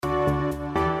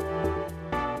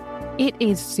It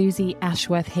is Susie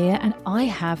Ashworth here, and I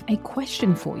have a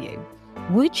question for you.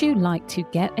 Would you like to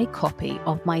get a copy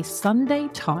of my Sunday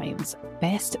Times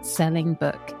best-selling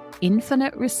book,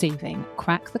 Infinite Receiving,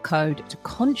 Crack the Code to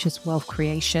Conscious Wealth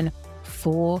Creation,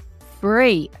 for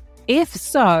free? If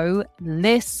so,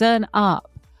 listen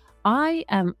up. I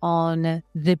am on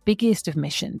the biggest of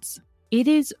missions. It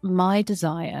is my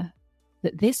desire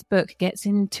that this book gets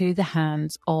into the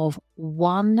hands of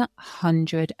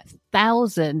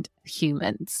 100,000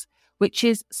 humans, which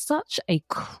is such a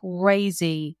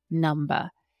crazy number.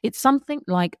 It's something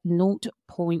like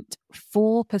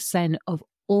 0.4% of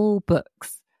all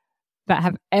books that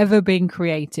have ever been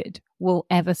created will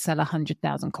ever sell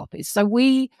 100,000 copies. So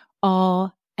we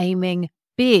are aiming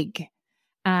big,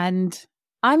 and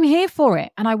I'm here for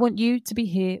it, and I want you to be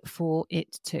here for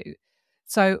it too.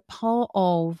 So part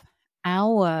of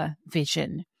our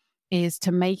vision is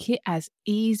to make it as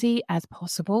easy as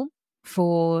possible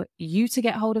for you to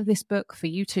get hold of this book, for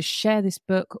you to share this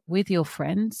book with your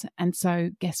friends. And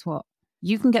so guess what?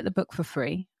 You can get the book for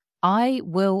free. I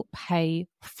will pay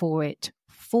for it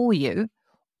for you.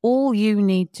 All you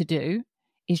need to do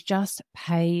is just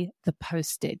pay the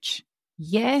postage.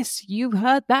 Yes, you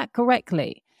heard that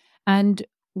correctly. And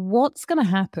what's going to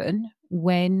happen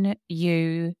when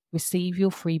you receive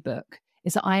your free book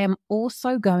is that I am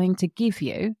also going to give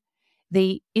you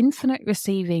the Infinite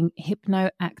Receiving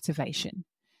Hypno Activation.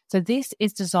 So this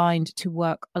is designed to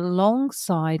work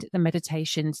alongside the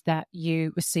meditations that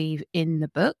you receive in the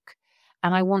book.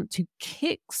 And I want to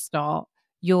kickstart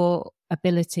your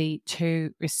ability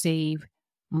to receive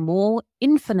more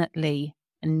infinitely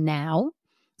now.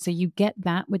 So you get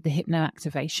that with the Hypno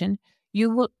Activation. You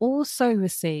will also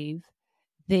receive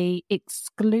the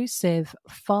exclusive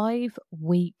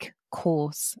 5-week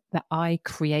course that I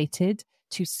created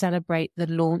to celebrate the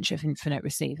launch of Infinite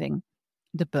Receiving,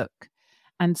 the book.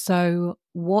 And so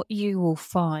what you will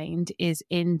find is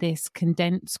in this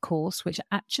condensed course, which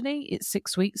actually it's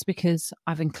 6 weeks because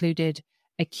I've included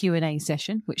a Q&A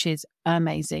session, which is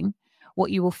amazing.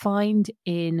 What you will find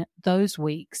in those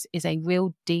weeks is a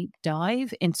real deep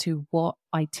dive into what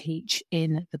I teach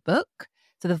in the book.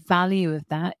 So the value of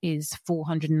that is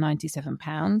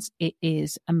 £497. It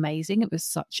is amazing. It was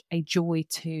such a joy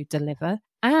to deliver.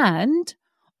 And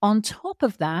on top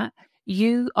of that,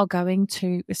 you are going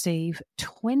to receive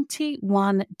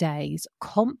 21 days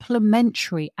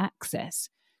complimentary access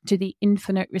to the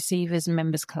Infinite Receivers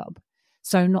Members Club.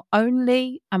 So not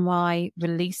only am I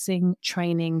releasing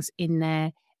trainings in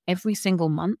there every single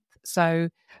month, so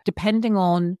depending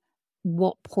on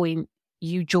what point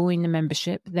you join the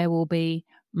membership, there will be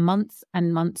months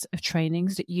and months of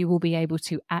trainings that you will be able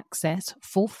to access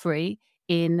for free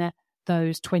in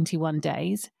those 21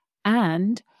 days.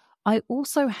 And I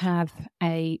also have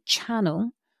a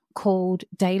channel called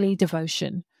Daily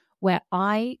Devotion, where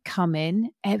I come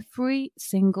in every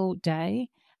single day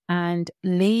and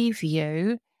leave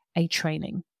you a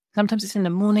training. Sometimes it's in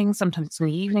the morning, sometimes it's in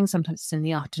the evening, sometimes it's in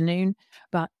the afternoon,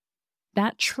 but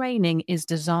that training is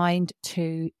designed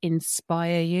to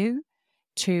inspire you,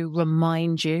 to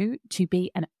remind you, to be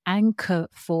an anchor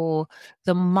for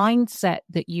the mindset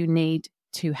that you need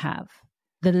to have,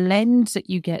 the lens that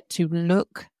you get to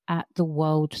look at the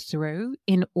world through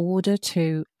in order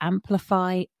to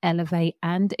amplify, elevate,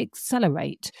 and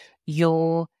accelerate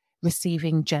your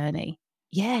receiving journey.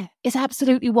 Yeah, it's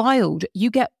absolutely wild. You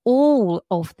get all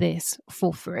of this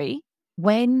for free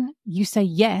when you say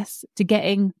yes to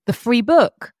getting the free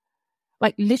book.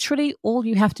 Like literally all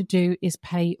you have to do is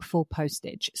pay full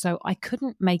postage. So I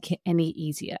couldn't make it any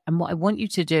easier. And what I want you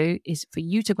to do is for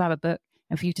you to grab a book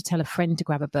and for you to tell a friend to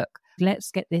grab a book.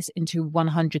 Let's get this into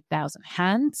 100,000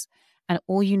 hands. And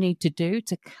all you need to do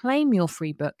to claim your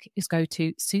free book is go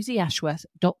to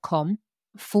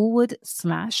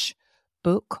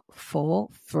susieashworth.com/book for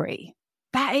free.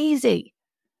 That easy.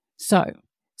 So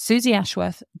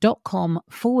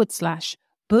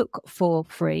susieashworth.com/book for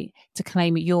free to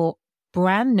claim your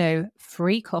brand new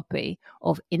free copy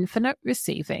of Infinite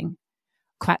Receiving,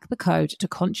 Crack the Code to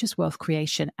Conscious Wealth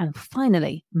Creation, and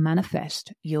finally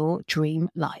manifest your dream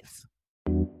life.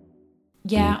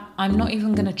 Yeah, I'm not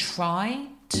even going to try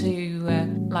to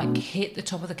hit the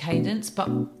top of the cadence, but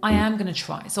I am going to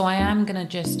try. So I'm going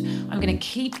to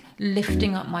keep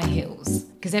lifting up my heels,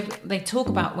 because they talk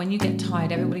about when you get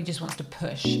tired, everybody just wants to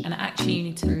push, and actually you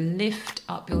need to lift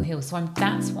up your heels. So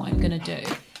that's what I'm going to do.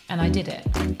 And I did it,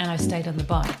 and I stayed on the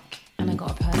bike, and I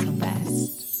got a personal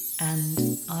best,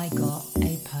 and I got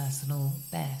a personal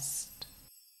best.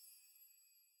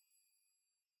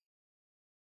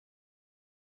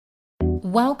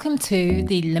 Welcome to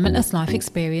the Limitless Life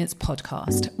Experience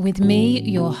podcast with me,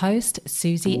 your host,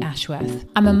 Susie Ashworth.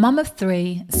 I'm a mum of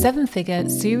 3, 7-figure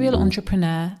serial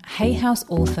entrepreneur, Hay House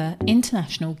author,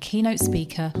 international keynote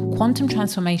speaker, quantum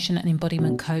transformation and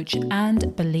embodiment coach,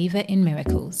 and believer in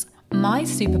miracles. My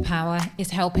superpower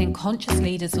is helping conscious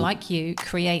leaders like you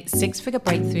create 6-figure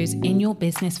breakthroughs in your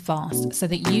business fast so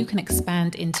that you can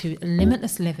expand into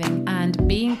limitless living and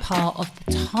being part of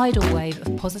the tidal wave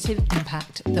of positive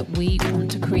impact that we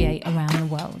want to create around the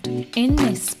world. In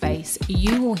this space,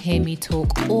 you will hear me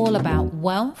talk all about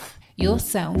wealth,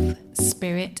 yourself,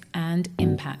 spirit, and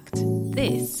impact.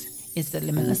 This is the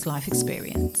Limitless Life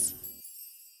Experience.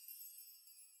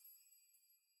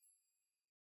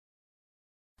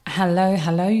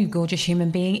 Hello, you gorgeous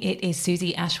human being. It is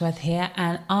Susie Ashworth here,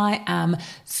 and I am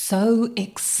so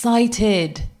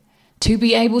excited to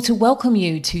be able to welcome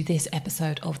you to this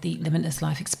episode of the Limitless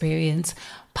Life Experience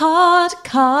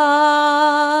podcast.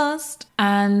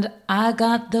 And I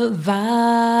got the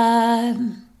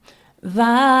vibe.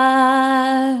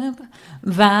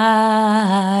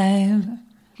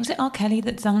 Was it R. Kelly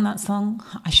that sang that song?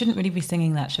 I shouldn't really be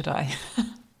singing that, should I?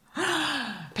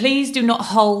 Please do not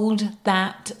hold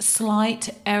that slight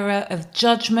error of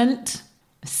judgment,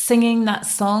 singing that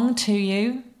song to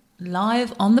you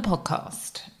live on the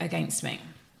podcast against me.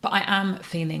 But I am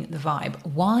feeling the vibe.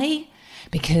 Why?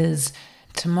 Because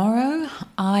tomorrow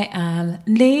I am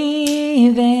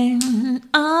leaving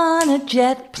on a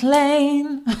jet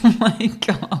plane. Oh my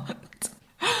God.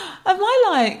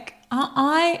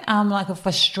 I am like a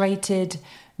frustrated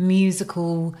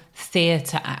musical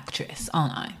theatre actress,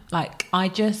 aren't I? I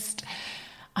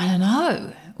don't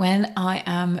know. When I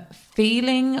am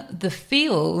feeling the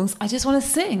feels, I just want to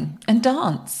sing and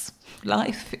dance.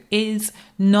 Life is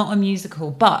not a musical,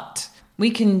 but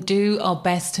we can do our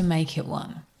best to make it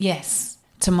one. Yes,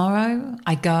 tomorrow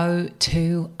I go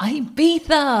to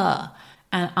Ibiza,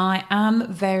 and I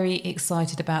am very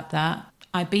excited about that.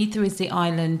 Ibiza is the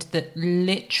island that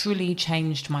literally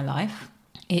changed my life.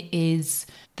 It is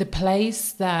the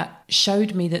place that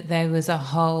showed me that there was a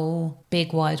whole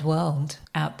big wide world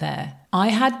out there. I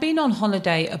had been on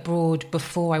holiday abroad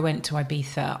before I went to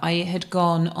Ibiza. I had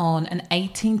gone on an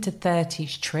 18 to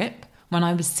 30s trip when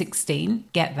I was 16,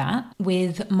 get that,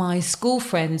 with my school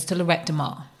friends to Lloret de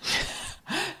Mar.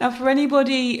 Now, for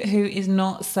anybody who is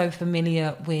not so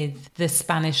familiar with the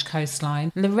Spanish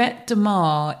coastline, Lloret de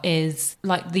Mar is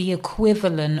like the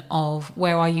equivalent of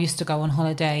where I used to go on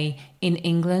holiday in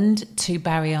England to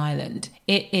Barry Island.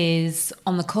 It is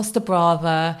on the Costa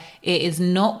Brava. It is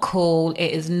not cool.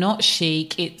 It is not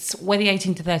chic. It's where the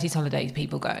 18 to 30s holidays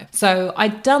people go. So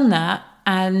I'd done that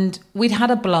and we'd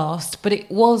had a blast, but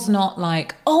it was not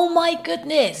like, oh my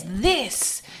goodness,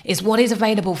 this is what is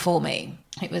available for me.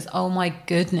 It was, oh my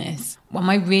goodness, am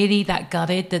I really that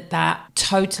gutted that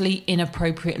totally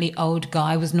inappropriately old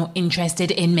guy was not interested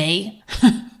in me?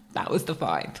 That was the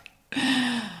vibe.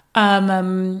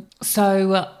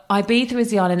 So Ibiza is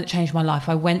the island that changed my life.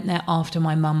 I went there after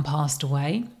my mum passed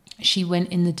away. She went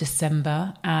in the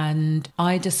December, and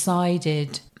I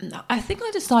decided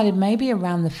maybe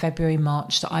around the February,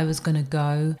 March that I was going to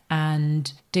go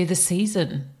and do the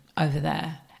season over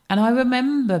there. And I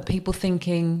remember people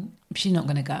thinking, she's not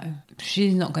going to go.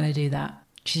 She's not going to do that.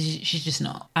 She's just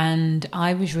not. And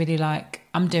I was really like,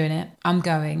 I'm doing it. I'm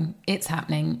going. It's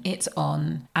happening. It's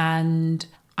on. And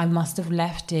I must have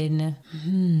left in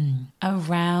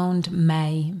around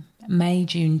May,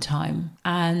 June time.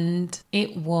 And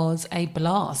it was a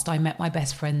blast. I met my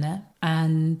best friend there.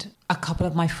 And a couple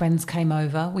of my friends came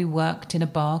over. We worked in a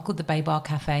bar called the Bay Bar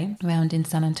Cafe around in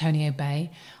San Antonio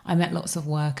Bay. I met lots of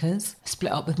workers,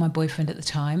 split up with my boyfriend at the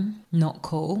time. Not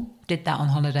cool. Did that on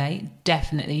holiday.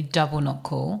 Definitely double not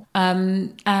cool.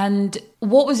 And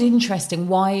what was interesting,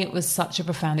 why it was such a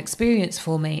profound experience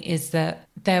for me, is that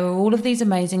there were all of these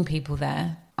amazing people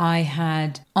there. I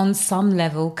had, on some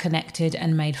level, connected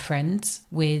and made friends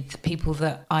with people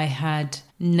that I had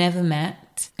never met.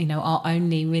 Our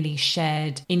only really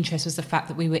shared interest was the fact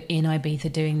that we were in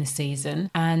Ibiza doing the season,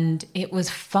 and it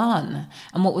was fun.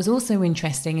 And what was also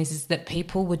interesting is that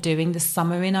people were doing the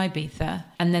summer in Ibiza,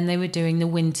 and then they were doing the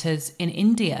winters in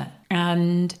India.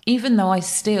 And even though I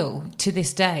still, to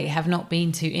this day, have not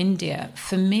been to India,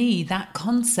 for me, that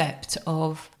concept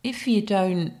of if you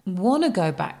don't want to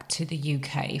go back to the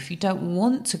UK, if you don't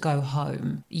want to go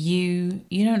home, you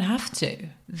don't have to.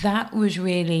 That was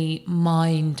really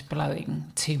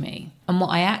mind-blowing to me. And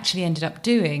what I actually ended up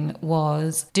doing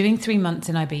was doing 3 months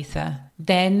in Ibiza,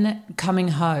 then coming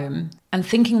home and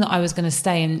thinking that I was going to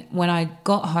stay, and when I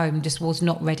got home just was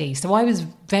not ready. So I was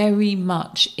very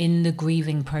much in the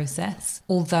grieving process,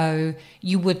 although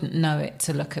you wouldn't know it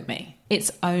to look at me. It's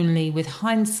only with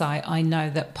hindsight I know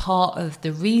that part of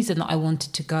the reason that I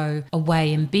wanted to go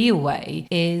away and be away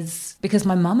is because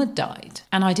my mum had died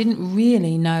and I didn't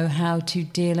really know how to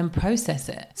deal and process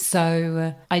it.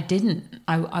 So I didn't.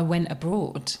 I went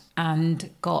abroad and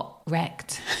got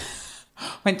wrecked.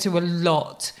 Went to a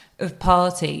lot of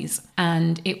parties,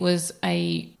 and it was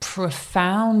a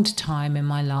profound time in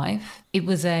my life. It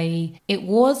was a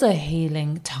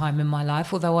healing time in my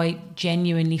life, although I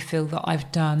genuinely feel that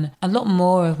I've done a lot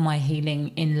more of my healing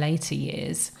in later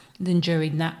years than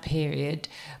during that period.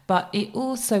 But it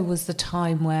also was the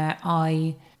time where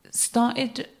I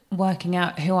started working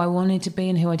out who I wanted to be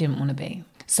and who I didn't want to be.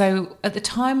 So at the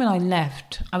time when I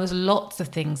left, I was lots of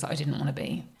things that I didn't want to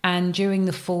be. And during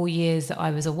the 4 years that I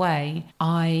was away,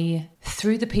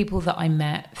 through the people that I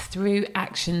met, through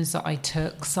actions that I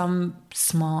took, some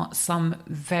smart, some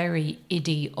very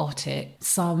idiotic,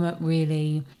 some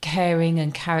really caring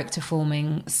and character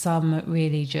forming, some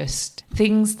really just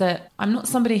things that I'm not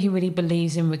somebody who really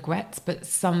believes in regrets, but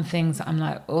some things that I'm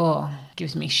like,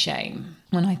 gives me shame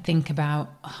when I think about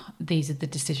these are the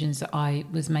decisions that I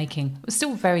was making. I was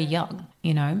still very young,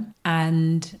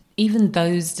 and even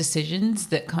those decisions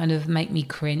that kind of make me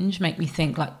cringe, make me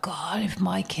think like, God, if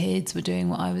my kids were doing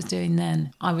what I was doing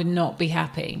then, I would not be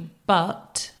happy.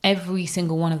 But every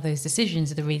single one of those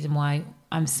decisions are the reason why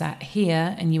I'm sat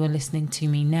here and you are listening to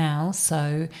me now.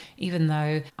 So even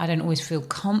though I don't always feel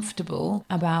comfortable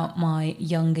about my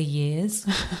younger years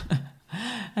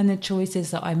and the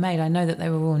choices that I made, I know that they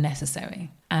were all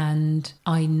necessary. And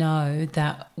I know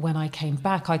that when I came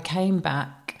back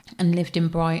and lived in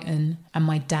Brighton, and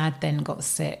my dad then got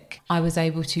sick. I was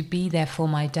able to be there for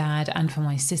my dad and for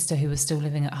my sister, who was still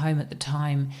living at home at the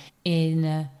time,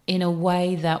 in a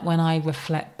way that when I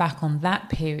reflect back on that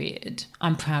period,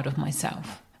 I'm proud of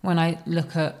myself. When I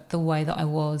look at the way that I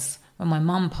was when my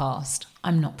mum passed,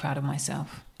 I'm not proud of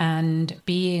myself. And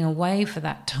being away for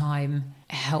that time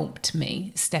helped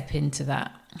me step into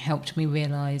that, helped me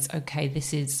realize, okay,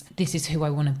 this is who I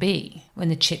want to be when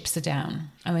the chips are down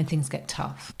and when things get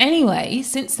tough. Anyway,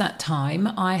 since that time,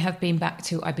 I have been back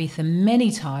to Ibiza many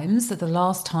times. So the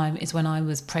last time is when I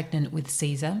was pregnant with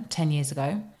Caesar 10 years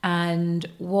ago. And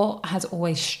what has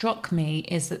always struck me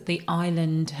is that the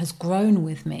island has grown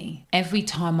with me. Every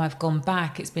time I've gone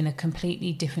back, it's been a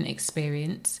completely different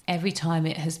experience. Every time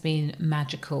it has been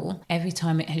magical. Every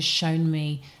time it has shown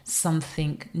me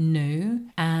something new.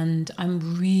 And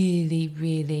I'm really,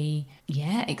 really,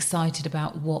 excited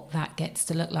about what that gets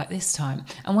to look like this time.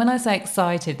 And when I say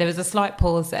excited, there was a slight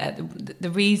pause there. The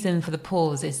reason for the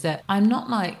pause is that I'm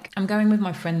going with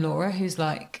my friend Laura, who's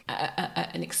like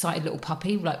an excited little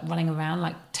puppy, like running around,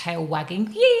 like tail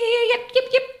wagging. Yep.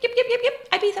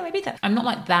 Ibiza. I'm not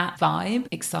like that vibe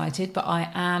excited, but I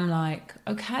am like,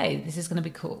 okay, this is going to be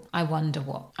cool. I wonder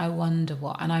what.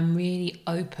 And I'm really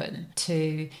open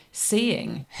to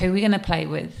seeing who we're going to play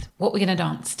with, what we're going to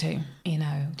dance to,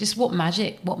 just what miracles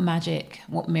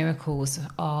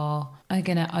are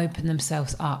going to open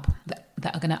themselves up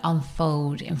that are going to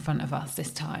unfold in front of us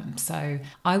this time. So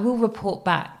I will report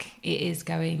back. It is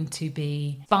going to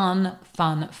be fun.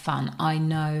 I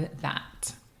know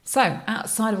that. So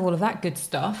outside of all of that good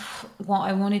stuff, what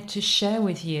I wanted to share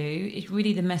with you is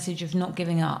really the message of not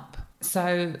giving up.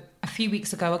 So a few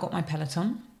weeks ago, I got my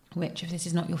Peloton, which if this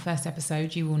is not your first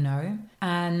episode, you will know.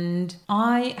 And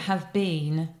I have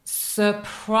been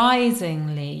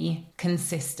surprisingly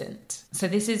consistent. So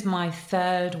this is my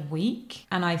 3rd week.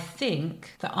 And I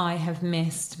think that I have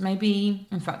missed maybe,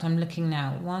 in fact, I'm looking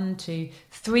now, 1, 2,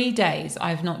 3 days.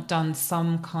 I've not done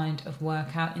some kind of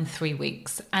workout in 3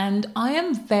 weeks. And I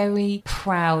am very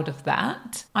proud of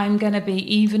that. I'm going to be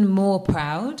even more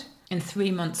proud in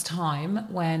 3 months' time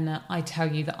when I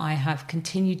tell you that I have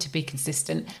continued to be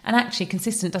consistent. And actually,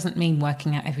 consistent doesn't mean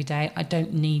working out every day. I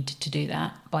don't need to do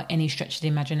that by any stretch of the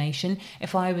imagination.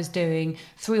 If I was doing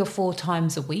 3 or 4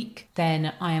 times a week,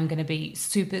 then I am going to be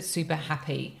super, super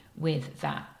happy with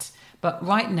that. But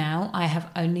right now, I have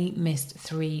only missed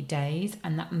 3 days,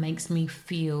 and that makes me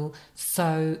feel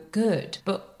so good.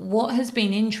 But what has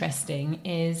been interesting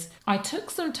is I took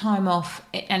some time off,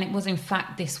 and it was in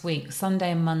fact this week,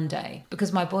 Sunday and Monday,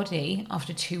 because my body,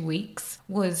 after 2 weeks,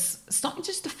 was starting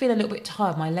just to feel a little bit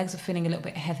tired. My legs are feeling a little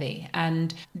bit heavy.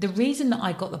 And the reason that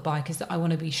I got the bike is that I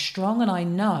want to be strong, and I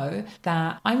know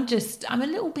that I can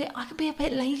be a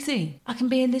bit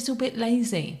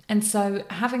lazy. And so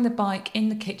having the bike in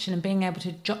the kitchen and being able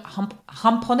to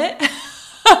hump on it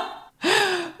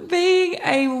being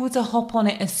able to hop on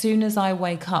it as soon as I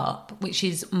wake up,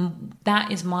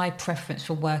 that is my preference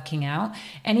for working out.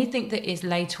 Anything that is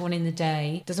later on in the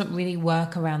day doesn't really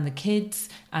work around the kids,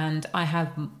 and I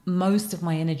have most of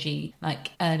my energy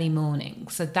like early morning,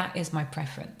 so that is my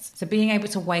preference. So being able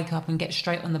to wake up and get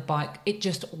straight on the bike, it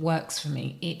just works for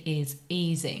me. It is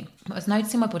easy. I was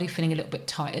noticing my body feeling a little bit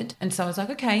tired, and so I was like,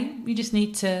 okay, you just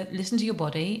need to listen to your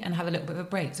body and have a little bit of a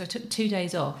break. So I took 2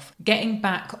 days off. Getting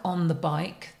back on the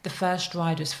bike, the first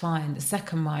ride was fine. The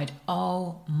second ride,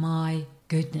 oh my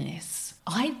goodness.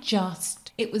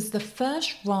 It was the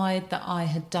first ride that I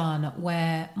had done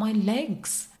where my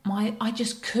legs, I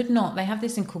just could not. They have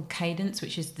this thing called cadence,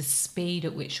 which is the speed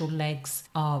at which your legs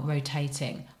are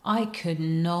rotating. I could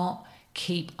not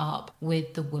keep up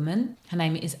with the woman. Her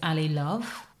name is Ali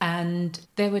Love. And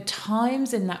there were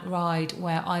times in that ride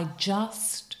where I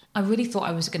really thought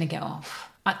I was going to get off.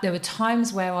 There were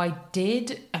times where I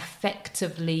did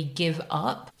effectively give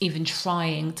up, even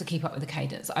trying to keep up with the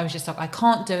cadence. I was just like, I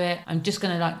can't do it. I'm just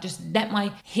going to just let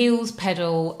my heels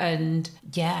pedal and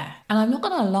yeah. And I'm not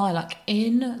going to lie,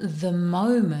 in the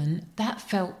moment, that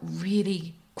felt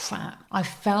really crap. I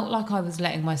felt like I was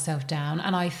letting myself down.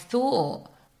 And I thought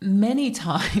many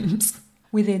times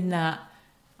within that,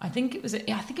 I think it was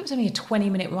only a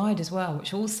 20-minute ride as well,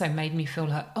 which also made me feel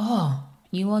like, oh,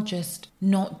 you are just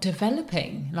not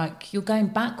developing. Like you're going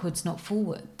backwards, not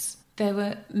forwards. There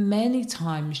were many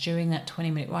times during that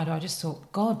 20-minute ride where I just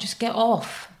thought, God, just get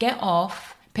off,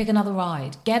 pick another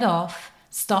ride, get off,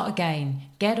 start again,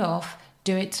 get off,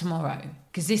 do it tomorrow.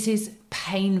 Because this is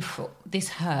painful, this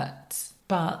hurts.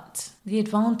 But the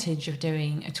advantage of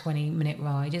doing a 20-minute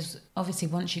ride is obviously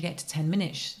once you get to 10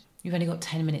 minutes, you've only got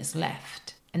 10 minutes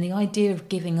left. And the idea of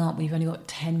giving up when you've only got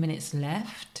 10 minutes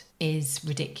left is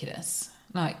ridiculous.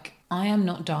 Like, I am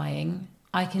not dying.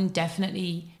 I can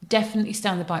definitely stay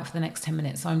on the bike for the next 10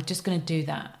 minutes. So I'm just going to do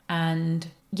that. And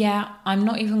yeah, I'm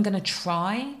not even going to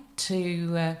try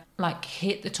to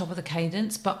hit the top of the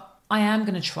cadence, but I am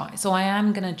going to try. So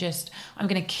I'm going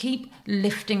to keep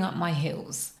lifting up my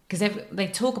heels. Because they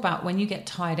talk about when you get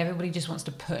tired, everybody just wants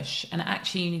to push. And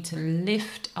actually you need to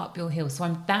lift up your heels.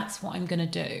 So that's what I'm going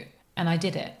to do. And I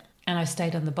did it. And I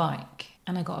stayed on the bike.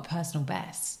 And I got a personal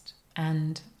best.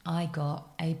 And I got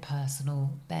a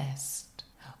personal best.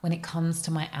 When it comes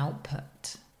to my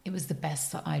output, it was the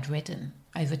best that I'd ridden,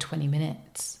 over 20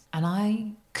 minutes. And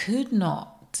I could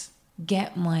not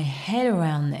get my head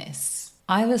around this.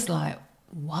 I was like,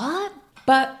 what?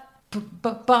 But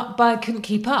I couldn't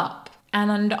keep up.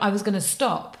 And I was going to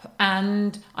stop.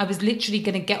 And I was literally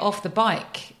going to get off the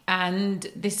bike. And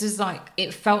this is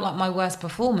it felt like my worst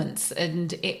performance,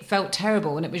 and it felt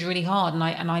terrible, and it was really hard. And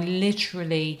I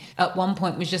literally at one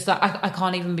point was just like, I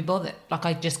can't even be bothered. Like,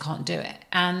 I just can't do it.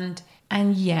 And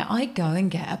yeah, I go and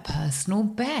get a personal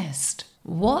best.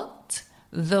 What?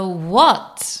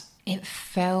 It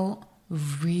felt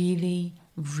really,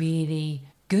 really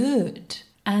good.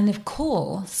 And of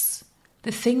course,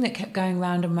 the thing that kept going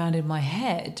round and round in my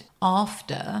head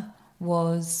after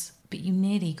was, but you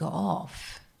nearly got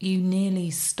off. You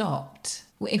nearly stopped.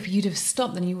 Well, if you'd have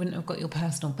stopped, then you wouldn't have got your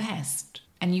personal best.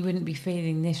 And you wouldn't be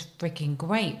feeling this freaking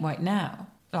great right now.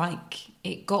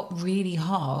 It got really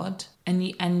hard.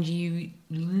 And you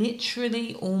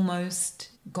literally almost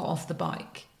got off the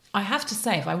bike. I have to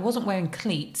say, if I wasn't wearing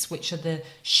cleats, which are the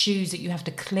shoes that you have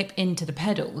to clip into the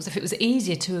pedals, if it was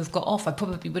easier to have got off, I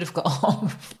probably would have got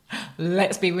off.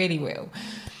 Let's be really real.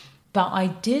 But I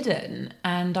didn't,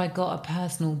 and I got a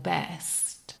personal best.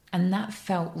 And that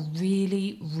felt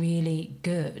really, really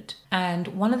good. And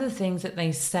one of the things that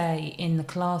they say in the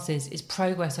classes is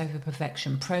progress over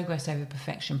perfection, progress over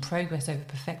perfection, progress over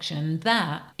perfection. And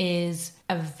that is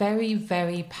a very,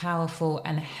 very powerful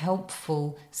and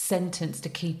helpful sentence to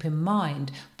keep in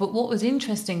mind. But what was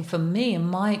interesting for me and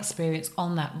my experience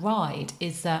on that ride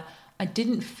is that I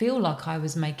didn't feel like I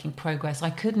was making progress. I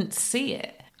couldn't see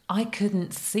it.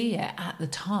 At the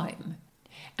time.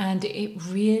 And it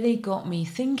really got me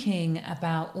thinking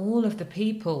about all of the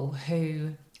people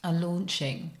who are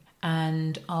launching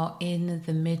and are in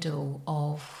the middle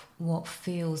of what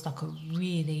feels like a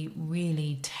really,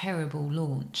 really terrible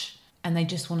launch. And they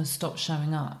just want to stop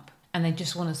showing up. And they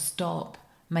just want to stop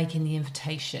making the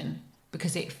invitation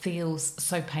because it feels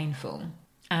so painful.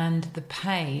 And the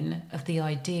pain of the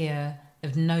idea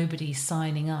of nobody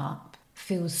signing up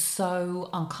feels so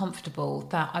uncomfortable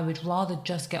that I would rather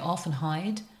just get off and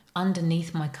hide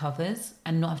underneath my covers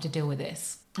and not have to deal with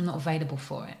this. I'm not available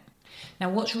for it. Now,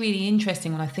 what's really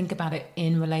interesting when I think about it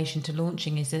in relation to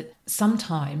launching is that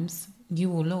sometimes you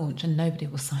will launch and nobody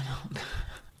will sign up.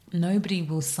 Nobody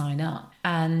will sign up.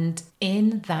 And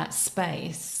in that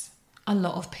space, a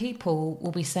lot of people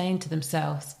will be saying to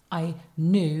themselves, I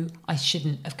knew I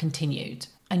shouldn't have continued.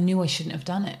 I knew I shouldn't have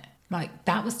done it. Like,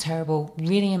 that was terrible,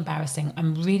 really embarrassing.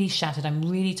 I'm really shattered. I'm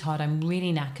really tired. I'm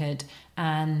really knackered.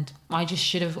 And I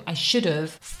should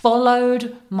have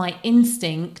followed my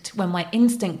instinct when my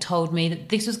instinct told me that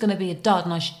this was going to be a dud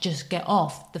and I should just get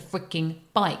off the freaking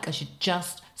bike. I should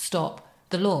just stop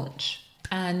the launch.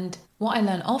 And what I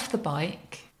learned off the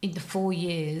bike in the 4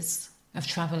 years of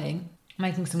traveling,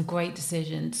 making some great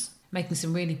decisions, making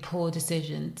some really poor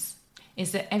decisions,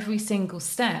 is that every single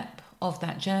step of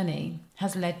that journey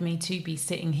has led me to be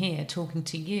sitting here talking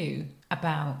to you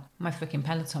about my freaking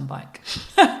Peloton bike.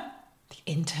 The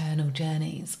internal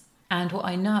journeys. And what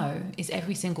I know is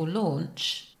every single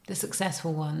launch, the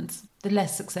successful ones, the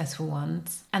less successful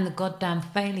ones, and the goddamn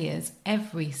failures,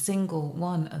 every single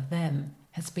one of them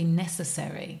has been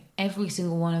necessary. Every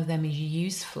single one of them is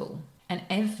useful. And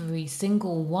every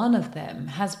single one of them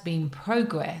has been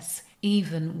progress,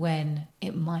 even when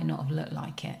it might not have looked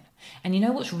like it. And you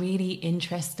know what's really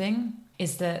interesting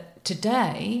is that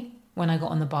today, when I got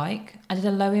on the bike, I did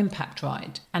a low impact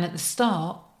ride. And at the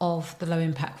start of the low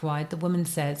impact ride, the woman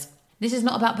says, this is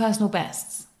not about personal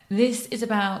bests. This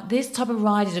type of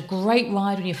ride is a great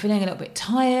ride when you're feeling a little bit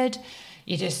tired.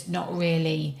 You're just not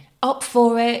really up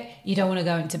for it. You don't want to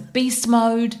go into beast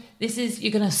mode.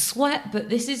 You're going to sweat, but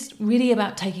this is really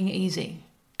about taking it easy.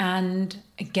 And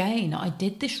again, I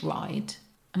did this ride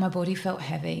and my body felt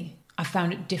heavy. I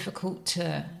found it difficult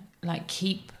to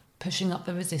keep pushing up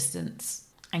the resistance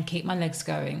and keep my legs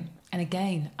going. And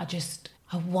again, I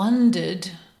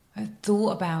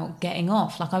thought about getting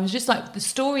off. I was just the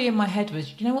story in my head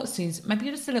was, you know what, Suze, maybe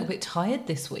you're just a little bit tired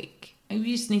this week. Maybe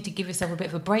you just need to give yourself a bit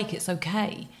of a break. It's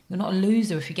okay. You're not a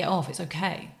loser if you get off. It's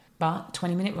okay. But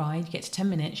 20-minute ride, you get to 10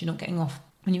 minutes, you're not getting off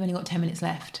when you've only got 10 minutes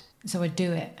left. So I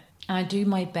do it. And I do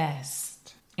my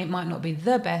best. It might not be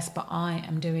the best, but I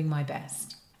am doing my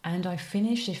best. And I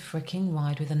finished this freaking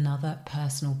ride with another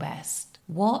personal best.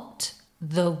 What?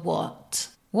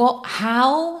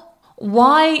 How?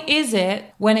 Why is it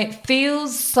when it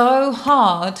feels so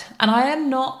hard?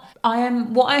 And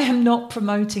what I am not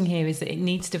promoting here is that it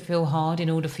needs to feel hard in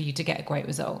order for you to get a great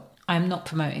result. I am not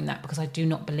promoting that because I do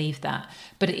not believe that.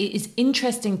 But it is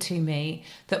interesting to me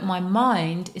that my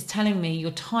mind is telling me you're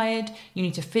tired, you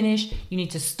need to finish, you need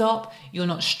to stop, you're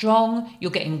not strong, you're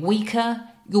getting weaker.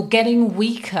 You're getting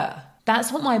weaker.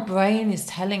 That's what my brain is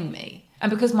telling me. And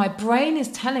because my brain is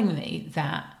telling me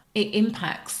that, it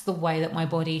impacts the way that my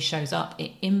body shows up.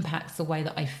 It impacts the way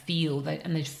that I feel,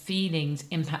 and those feelings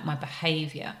impact my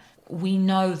behavior. We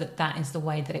know that that is the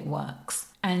way that it works.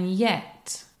 And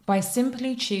yet, by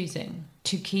simply choosing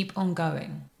to keep on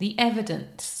going, the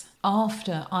evidence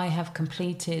after I have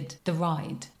completed the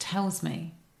ride tells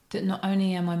me that not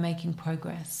only am I making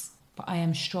progress, but I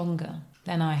am stronger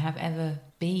than I have ever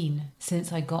been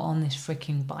since I got on this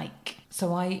freaking bike.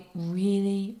 So I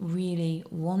really, really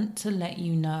want to let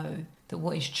you know that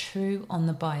what is true on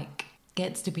the bike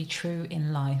gets to be true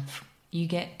in life. You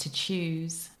get to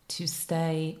choose to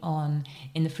stay on.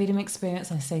 In the freedom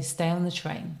experience, I say stay on the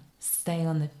train. Stay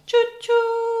on the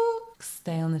choo-choo.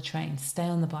 Stay on the train. Stay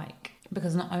on the bike.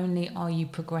 Because not only are you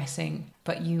progressing,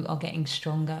 but you are getting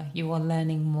stronger. You are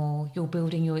learning more. You're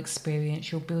building your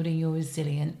experience. You're building your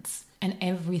resilience. And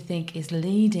everything is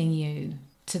leading you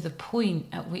to the point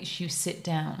at which you sit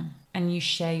down and you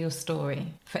share your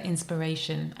story for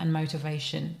inspiration and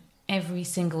motivation. Every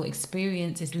single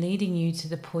experience is leading you to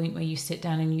the point where you sit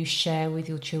down and you share with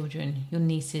your children, your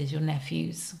nieces, your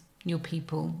nephews, your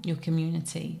people, your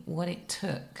community, what it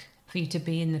took for you to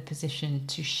be in the position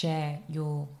to share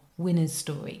your winner's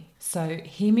story. So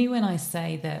hear me when I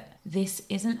say that this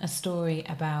isn't a story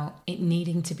about it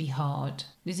needing to be hard.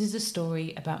 This is a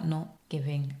story about not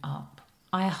giving up.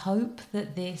 I hope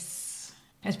that this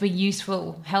has been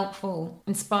useful, helpful,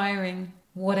 inspiring,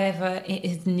 whatever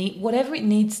it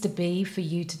needs to be for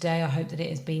you today. I hope that it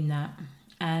has been that.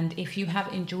 And if you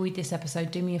have enjoyed this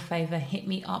episode, do me a favor, hit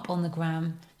me up on the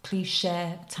gram. Please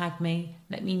share, tag me,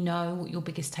 let me know what your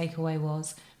biggest takeaway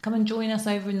was. Come and join us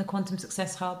over in the Quantum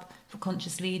Success Hub for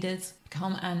Conscious Leaders.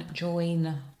 Come and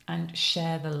join and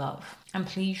share the love. And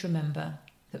please remember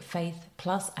that faith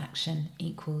plus action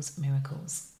equals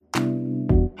miracles.